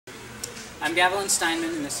I'm Gavelin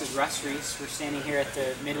Steinman, and this is Russ Reese. We're standing here at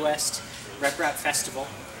the Midwest RepRap Festival,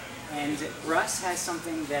 and Russ has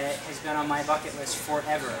something that has been on my bucket list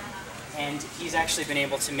forever, and he's actually been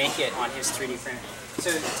able to make it on his 3D printer. So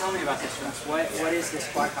tell me about this, Russ. What is this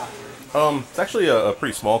quadcopter? It's actually a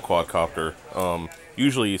pretty small quadcopter.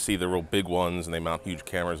 Usually you see the real big ones and they mount huge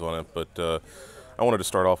cameras on it, but I wanted to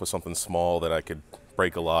start off with something small that I could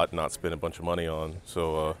break a lot and not spend a bunch of money on.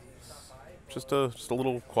 So just a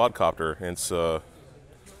little quadcopter. It's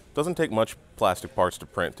doesn't take much plastic parts to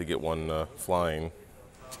print to get one flying.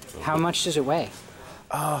 How much does it weigh?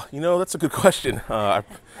 You know, that's a good question.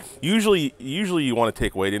 Usually you want to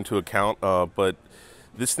take weight into account, but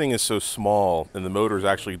this thing is so small and the motors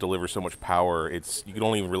actually deliver so much power. You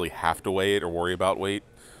don't even really have to weigh it or worry about weight.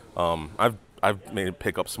 I've made it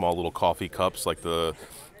pick up small little coffee cups like the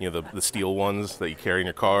steel ones that you carry in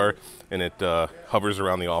your car, and it hovers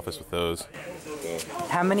around the office with those.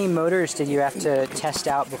 How many motors did you have to test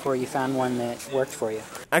out before you found one that worked for you?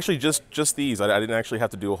 Actually, just these. I didn't actually have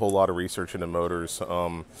to do a whole lot of research into motors.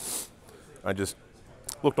 I just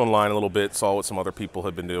looked online a little bit, saw what some other people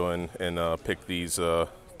had been doing, and picked these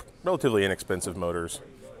relatively inexpensive motors.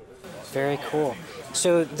 Very cool.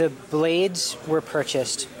 So the blades were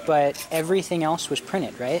purchased, but everything else was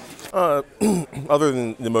printed, right? Other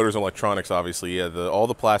than the motors and electronics, obviously, yeah. All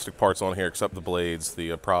the plastic parts on here, except the blades,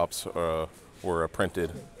 the props, were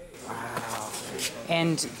printed. Wow.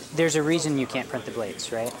 And there's a reason you can't print the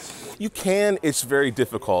blades, right? You can. It's very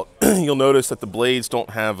difficult. You'll notice that the blades don't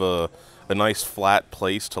have a nice flat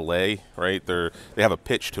place to lay, right? They have a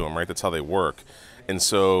pitch to them, right? That's how they work. And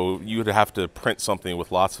so you would have to print something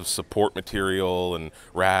with lots of support material and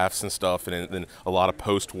rafts and stuff, and then a lot of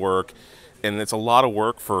post work. And it's a lot of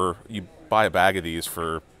work you buy a bag of these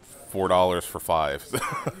for $4 for 5.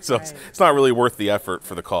 So right. It's not really worth the effort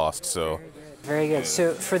for the cost. So very good.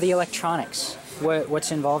 So for the electronics,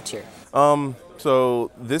 what's involved here?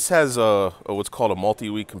 So this has what's called a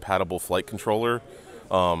multi-week compatible flight controller.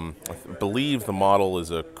 I believe the model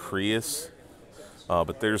is a Creus.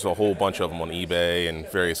 But there's a whole bunch of them on eBay and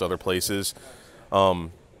various other places.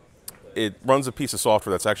 It runs a piece of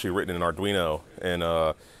software that's actually written in Arduino, and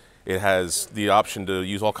it has the option to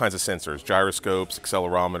use all kinds of sensors: gyroscopes,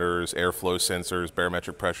 accelerometers, airflow sensors,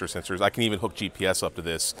 barometric pressure sensors. I can even hook GPS up to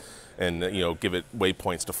this and give it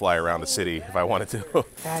waypoints to fly around the city if I wanted to.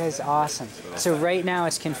 That is awesome. So right now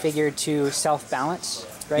it's configured to self-balance,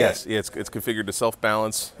 right? Yes, it's configured to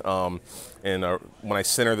self-balance. And when I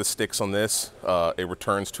center the sticks on this, it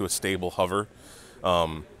returns to a stable hover.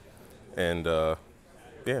 Yeah,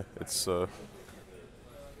 it's a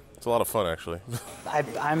lot of fun, actually.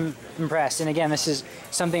 I'm impressed. And again, this is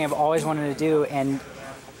something I've always wanted to do. And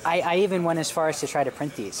I even went as far as to try to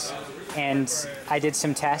print these. And I did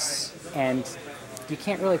some tests, and you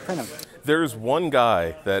can't really print them. There's one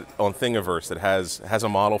guy that on Thingiverse that has a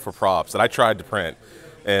model for props that I tried to print.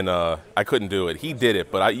 And I couldn't do it. He did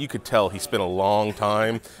it, but you could tell he spent a long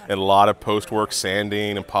time and a lot of post-work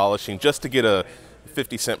sanding and polishing just to get a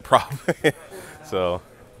 50-cent prop. So,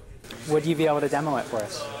 would you be able to demo it for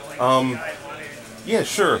us? Yeah,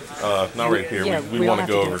 sure. Not right here. Yeah, we want to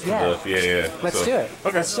go over to the... Yeah. Let's do it.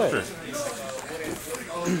 Okay, let's do it. Sure.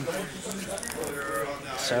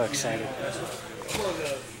 So excited.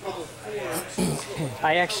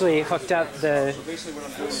 I actually hooked up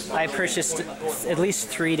I purchased at least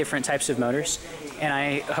 3 different types of motors, and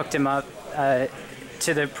I hooked them up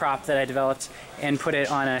to the prop that I developed and put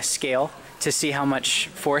it on a scale to see how much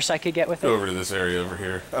force I could get with it. Go over to this area over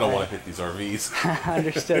here. I don't want to hit these RVs.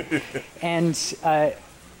 Understood. And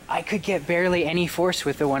I could get barely any force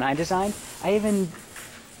with the one I designed. I even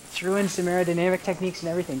threw in some aerodynamic techniques and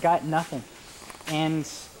everything, got nothing. And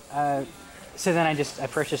so then I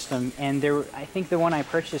purchased them, and I think the one I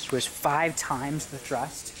purchased was 5 times the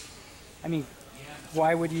thrust. I mean,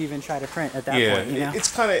 why would you even try to print at that point? You know?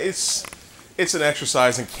 It's kind of it's an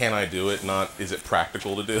exercise in can I do it, not is it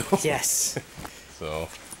practical to do. Yes. So.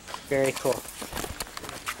 Very cool.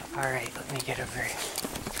 All right, let me get over here.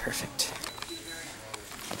 Perfect.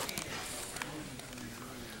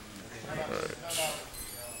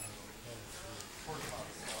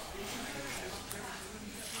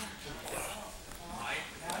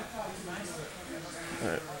 All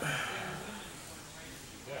right.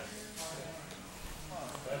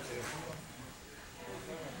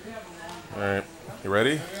 All right, you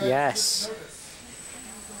ready? Yes.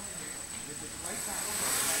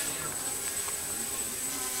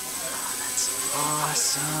 Oh,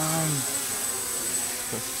 that's awesome.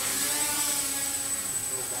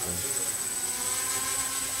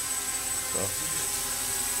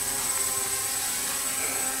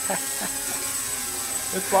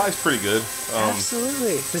 It flies pretty good.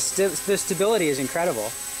 Absolutely. The stability is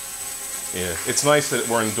incredible. Yeah, it's nice that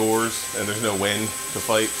we're indoors and there's no wind to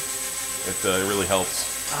fight. It really helps.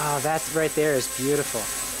 Oh, that right there is beautiful.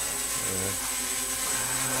 Yeah.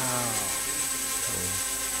 Wow.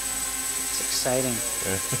 It's exciting.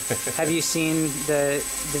 Have you seen the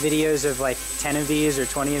videos of like 10 of these or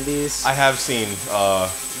 20 of these? I have seen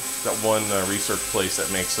that one research place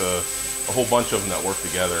that makes a whole bunch of them that work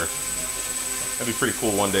together. That'd be pretty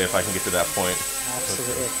cool one day if I can get to that point.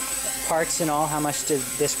 Absolutely. Parts and all, how much did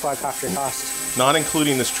this quadcopter cost? Not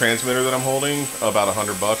including this transmitter that I'm holding, about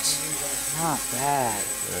 $100. Not bad.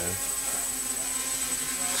 Yeah.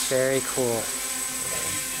 Very cool.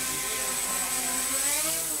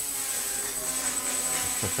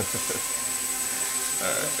 All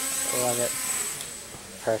right. Love it.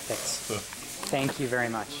 Perfect. Thank you very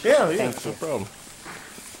much. Yeah, Thank you. No problem.